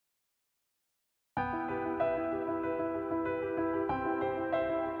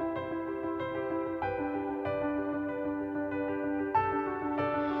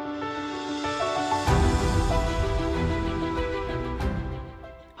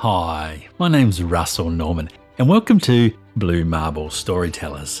Hi, my name's Russell Norman, and welcome to Blue Marble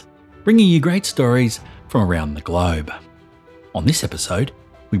Storytellers, bringing you great stories from around the globe. On this episode,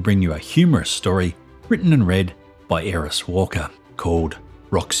 we bring you a humorous story written and read by Aeris Walker called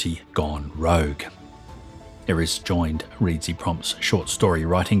Roxie Gone Rogue. Aeris joined Readsy Prompt's short story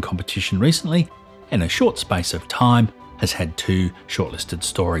writing competition recently, and in a short space of time has had 2 shortlisted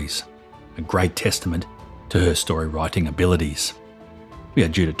stories, a great testament to her story writing abilities. We are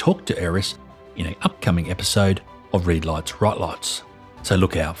due to talk to Aeris in an upcoming episode of Read Lots, Write Lots, so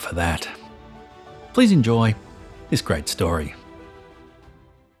look out for that. Please enjoy this great story.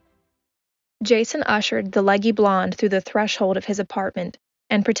 Jason ushered the leggy blonde through the threshold of his apartment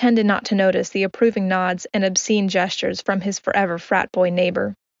and pretended not to notice the approving nods and obscene gestures from his forever frat boy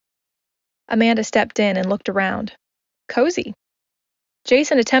neighbor. Amanda stepped in and looked around. Cozy.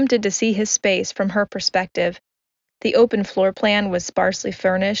 Jason attempted to see his space from her perspective. The open floor plan was sparsely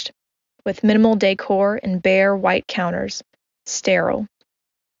furnished, with minimal decor and bare white counters. Sterile.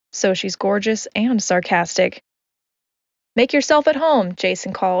 So she's gorgeous and sarcastic. Make yourself at home,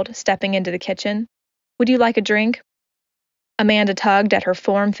 Jason called, stepping into the kitchen. Would you like a drink? Amanda tugged at her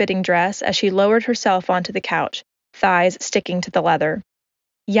form-fitting dress as she lowered herself onto the couch, thighs sticking to the leather.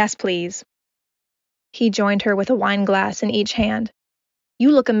 Yes, please. He joined her with a wine glass in each hand. You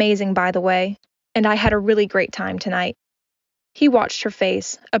look amazing, by the way, and I had a really great time tonight. He watched her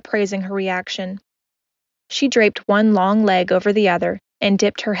face, appraising her reaction. She draped one long leg over the other and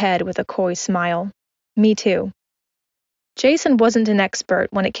dipped her head with a coy smile. Me too. Jason wasn't an expert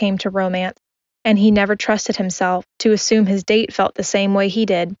when it came to romance, and he never trusted himself to assume his date felt the same way he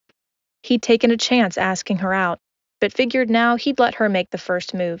did. He'd taken a chance asking her out, but figured now he'd let her make the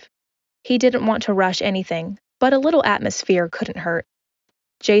first move. He didn't want to rush anything, but a little atmosphere couldn't hurt.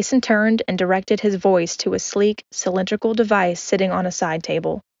 Jason turned and directed his voice to a sleek, cylindrical device sitting on a side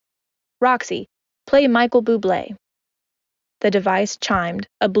table. Roxie, play Michael Bublé. The device chimed,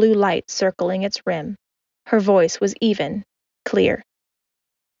 a blue light circling its rim. Her voice was even, clear.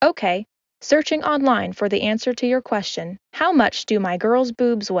 Okay, searching online for the answer to your question, how much do my girl's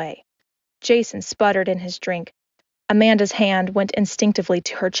boobs weigh? Jason sputtered in his drink. Amanda's hand went instinctively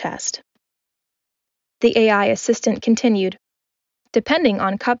to her chest. The AI assistant continued. Depending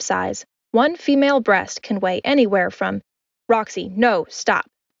on cup size, one female breast can weigh anywhere from... Roxie, no, stop,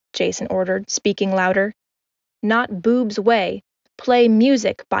 Jason ordered, speaking louder. Not boobs weigh. Play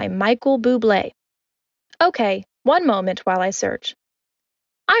music by Michael Bublé. Okay, one moment while I search.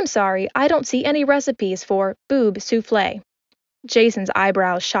 I'm sorry, I don't see any recipes for boob soufflé. Jason's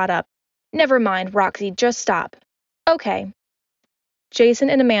eyebrows shot up. Never mind, Roxie, just stop. Okay. Jason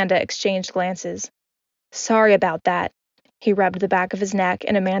and Amanda exchanged glances. Sorry about that. He rubbed the back of his neck,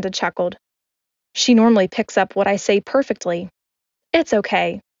 and Amanda chuckled. She normally picks up what I say perfectly. It's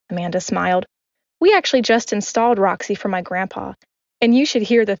okay, Amanda smiled. We actually just installed Roxie for my grandpa, and you should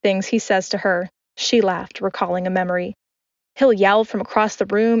hear the things he says to her. She laughed, recalling a memory. He'll yell from across the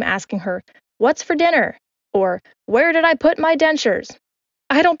room, asking her, What's for dinner? Or, Where did I put my dentures?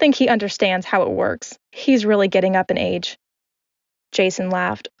 I don't think he understands how it works. He's really getting up in age. Jason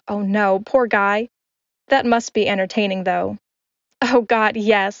laughed. Oh no, poor guy. That must be entertaining, though. Oh, God,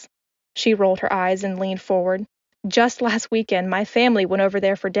 yes. She rolled her eyes and leaned forward. Just last weekend, my family went over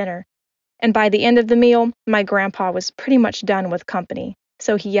there for dinner. And by the end of the meal, my grandpa was pretty much done with company.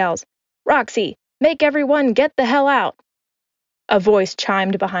 So he yells, Roxie, make everyone get the hell out. A voice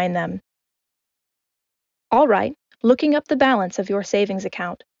chimed behind them. All right, looking up the balance of your savings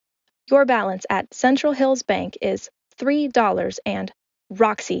account. Your balance at Central Hills Bank is $3 and...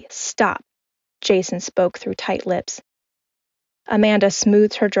 Roxie, stop. Jason spoke through tight lips. Amanda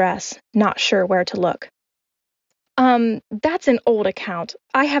smoothed her dress, not sure where to look. That's an old account.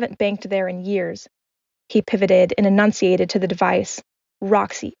 I haven't banked there in years. He pivoted and enunciated to the device.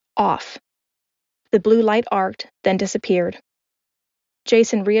 Roxie, off. The blue light arced, then disappeared.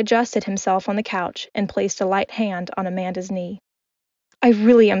 Jason readjusted himself on the couch and placed a light hand on Amanda's knee. I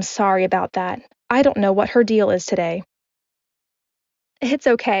really am sorry about that. I don't know what her deal is today. It's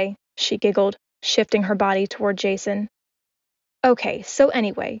okay, she giggled, shifting her body toward Jason. Okay, so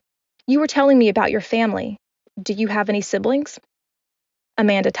anyway, you were telling me about your family. Do you have any siblings?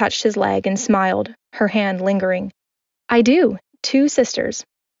 Amanda touched his leg and smiled, her hand lingering. I do, 2 sisters.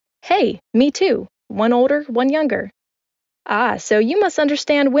 Hey, me too. One older, one younger. Ah, so you must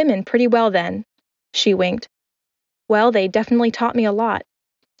understand women pretty well then. She winked. Well, they definitely taught me a lot.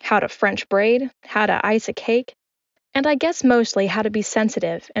 How to French braid, how to ice a cake, and I guess mostly how to be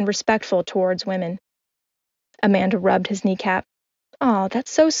sensitive and respectful towards women. Amanda rubbed his kneecap. Aw,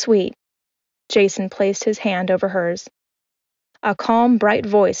 that's so sweet. Jason placed his hand over hers. A calm, bright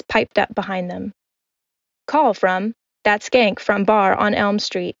voice piped up behind them. Call from that skank from bar on Elm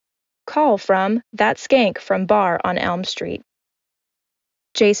Street. Call from that skank from bar on Elm Street.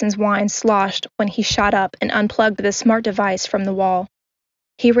 Jason's wine sloshed when he shot up and unplugged the smart device from the wall.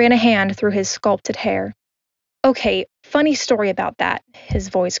 He ran a hand through his sculpted hair. Okay, funny story about that, his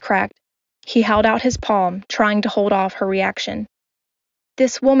voice cracked. He held out his palm, trying to hold off her reaction.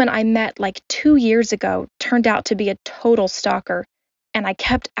 This woman I met like 2 years ago turned out to be a total stalker, and I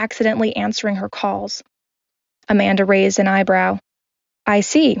kept accidentally answering her calls. Amanda raised an eyebrow. I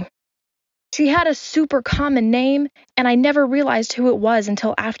see. She had a super common name, and I never realized who it was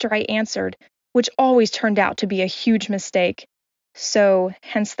until after I answered, which always turned out to be a huge mistake. So,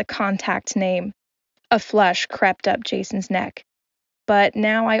 hence the contact name. A flush crept up Jason's neck. But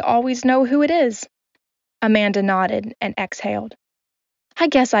now I always know who it is. Amanda nodded and exhaled. I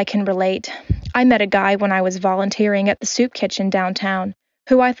guess I can relate. I met a guy when I was volunteering at the soup kitchen downtown,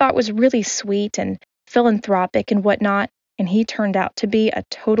 who I thought was really sweet and philanthropic and whatnot, and he turned out to be a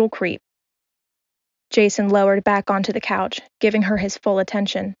total creep. Jason lowered back onto the couch, giving her his full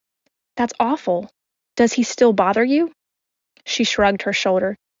attention. That's awful. Does he still bother you? She shrugged her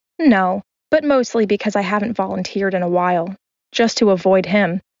shoulder. No, but mostly because I haven't volunteered in a while, just to avoid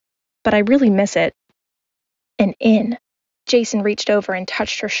him. But I really miss it. An inn. Jason reached over and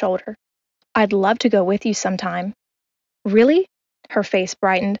touched her shoulder. I'd love to go with you sometime. Really? Her face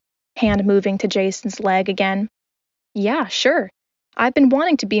brightened, hand moving to Jason's leg again. Yeah, sure. I've been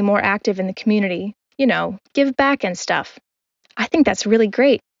wanting to be more active in the community. Give back and stuff. I think that's really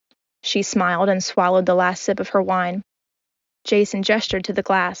great. She smiled and swallowed the last sip of her wine. Jason gestured to the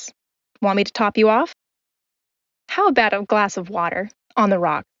glass. Want me to top you off? How about a glass of water? On the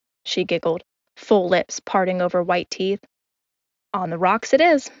rocks, she giggled, full lips parting over white teeth. On the rocks it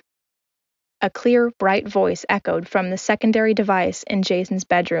is. A clear, bright voice echoed from the secondary device in Jason's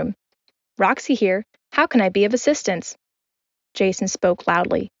bedroom. Roxie here. How can I be of assistance? Jason spoke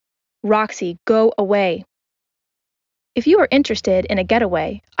loudly. Roxie, go away. If you are interested in a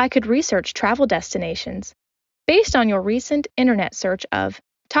getaway, I could research travel destinations. Based on your recent internet search of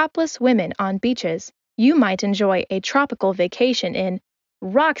topless women on beaches, you might enjoy a tropical vacation in...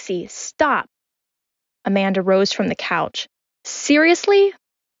 Roxie, stop! Amanda rose from the couch. Seriously?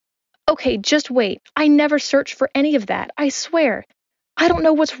 Okay, just wait. I never searched for any of that, I swear. I don't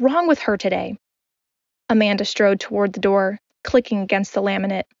know what's wrong with her today. Amanda strode toward the door, clicking against the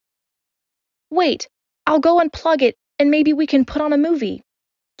laminate. Wait, I'll go unplug it, and maybe we can put on a movie.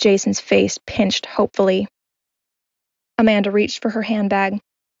 Jason's face pinched hopefully. Amanda reached for her handbag.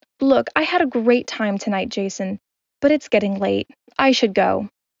 Look, I had a great time tonight, Jason, but it's getting late. I should go.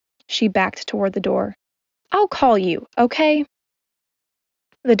 She backed toward the door. I'll call you, okay?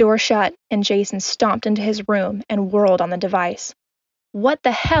 The door shut, and Jason stomped into his room and whirled on the device. What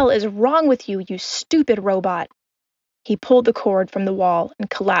the hell is wrong with you, you stupid robot? He pulled the cord from the wall and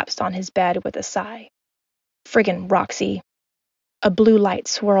collapsed on his bed with a sigh. Friggin' Roxie. A blue light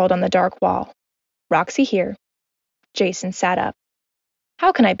swirled on the dark wall. Roxie here. Jason sat up.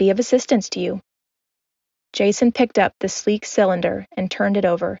 How can I be of assistance to you? Jason picked up the sleek cylinder and turned it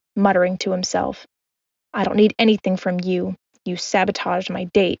over, muttering to himself. I don't need anything from you. You sabotaged my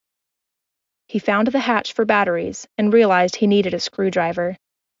date. He found the hatch for batteries and realized he needed a screwdriver.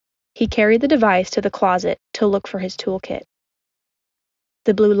 He carried the device to the closet to look for his toolkit.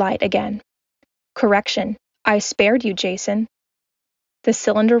 The blue light again. Correction, I spared you, Jason. The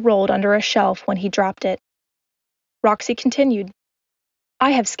cylinder rolled under a shelf when he dropped it. Roxie continued.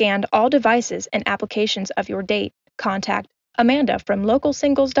 I have scanned all devices and applications of your date. Contact Amanda from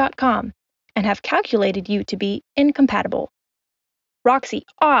localsingles.com and have calculated you to be incompatible. Roxie,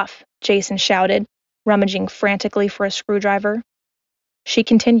 off! Jason shouted, rummaging frantically for a screwdriver. She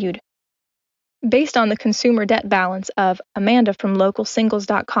continued. Based on the consumer debt balance of Amanda from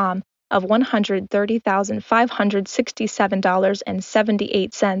localsingles.com of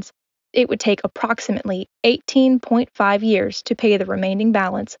 $130,567.78, it would take approximately 18.5 years to pay the remaining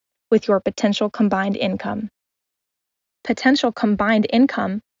balance with your potential combined income. Potential combined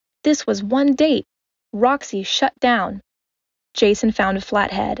income? This was one date. Roxie shut down. Jason found a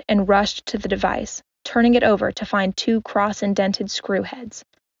flathead and rushed to the device, turning it over to find 2 cross-indented screw heads.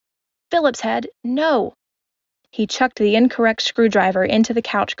 Phillips head, no! He chucked the incorrect screwdriver into the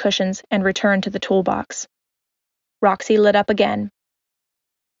couch cushions and returned to the toolbox. Roxie lit up again.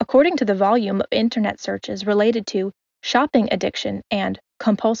 According to the volume of internet searches related to shopping addiction and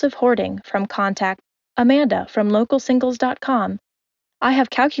compulsive hoarding from contact Amanda from localsingles.com, I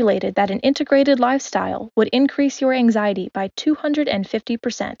have calculated that an integrated lifestyle would increase your anxiety by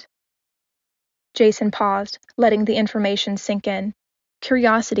 250%. Jason paused, letting the information sink in,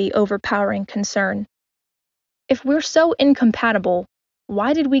 curiosity overpowering concern. If we're so incompatible,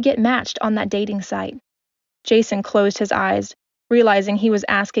 why did we get matched on that dating site? Jason closed his eyes, realizing he was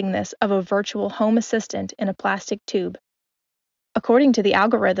asking this of a virtual home assistant in a plastic tube. According to the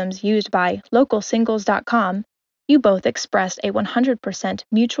algorithms used by localsingles.com, you both expressed a 100%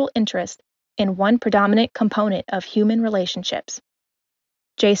 mutual interest in one predominant component of human relationships.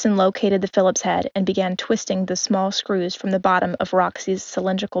 Jason located the Phillips head and began twisting the small screws from the bottom of Roxie's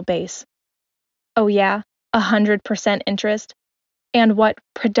cylindrical base. Oh yeah, 100% interest? And what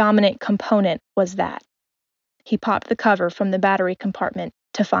predominant component was that? He popped the cover from the battery compartment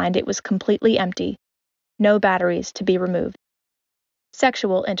to find it was completely empty. No batteries to be removed.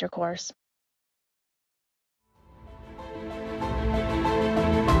 Sexual intercourse.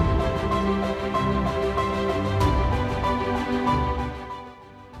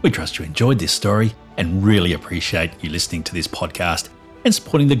 We trust you enjoyed this story and really appreciate you listening to this podcast and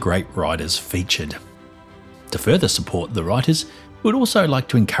supporting the great writers featured. To further support the writers, we would also like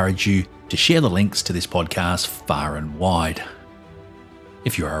to encourage you to share the links to this podcast far and wide.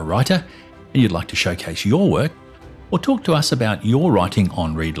 If you are a writer and you'd like to showcase your work or talk to us about your writing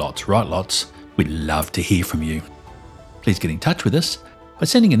on Read Lots, Write Lots, we'd love to hear from you. Please get in touch with us by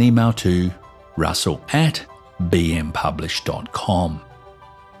sending an email to russell@bmpublish.com.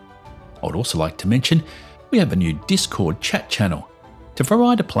 I would also like to mention we have a new Discord chat channel to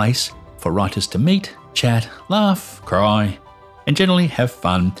provide a place for writers to meet, chat, laugh, cry, and generally have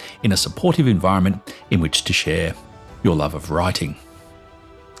fun in a supportive environment in which to share your love of writing.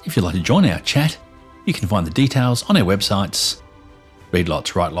 If you'd like to join our chat, you can find the details on our websites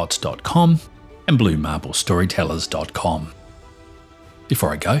readlotswritelots.com and bluemarble.storytellers.com.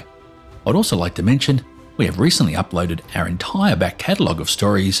 Before I go, I'd also like to mention we have recently uploaded our entire back catalogue of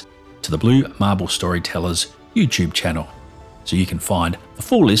stories to the Blue Marble Storytellers YouTube channel, so you can find the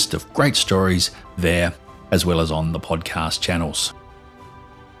full list of great stories there as well as on the podcast channels.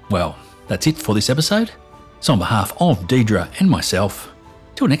 Well, that's it for this episode. So on behalf of Deidre and myself,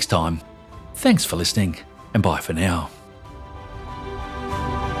 till next time, thanks for listening and bye for now.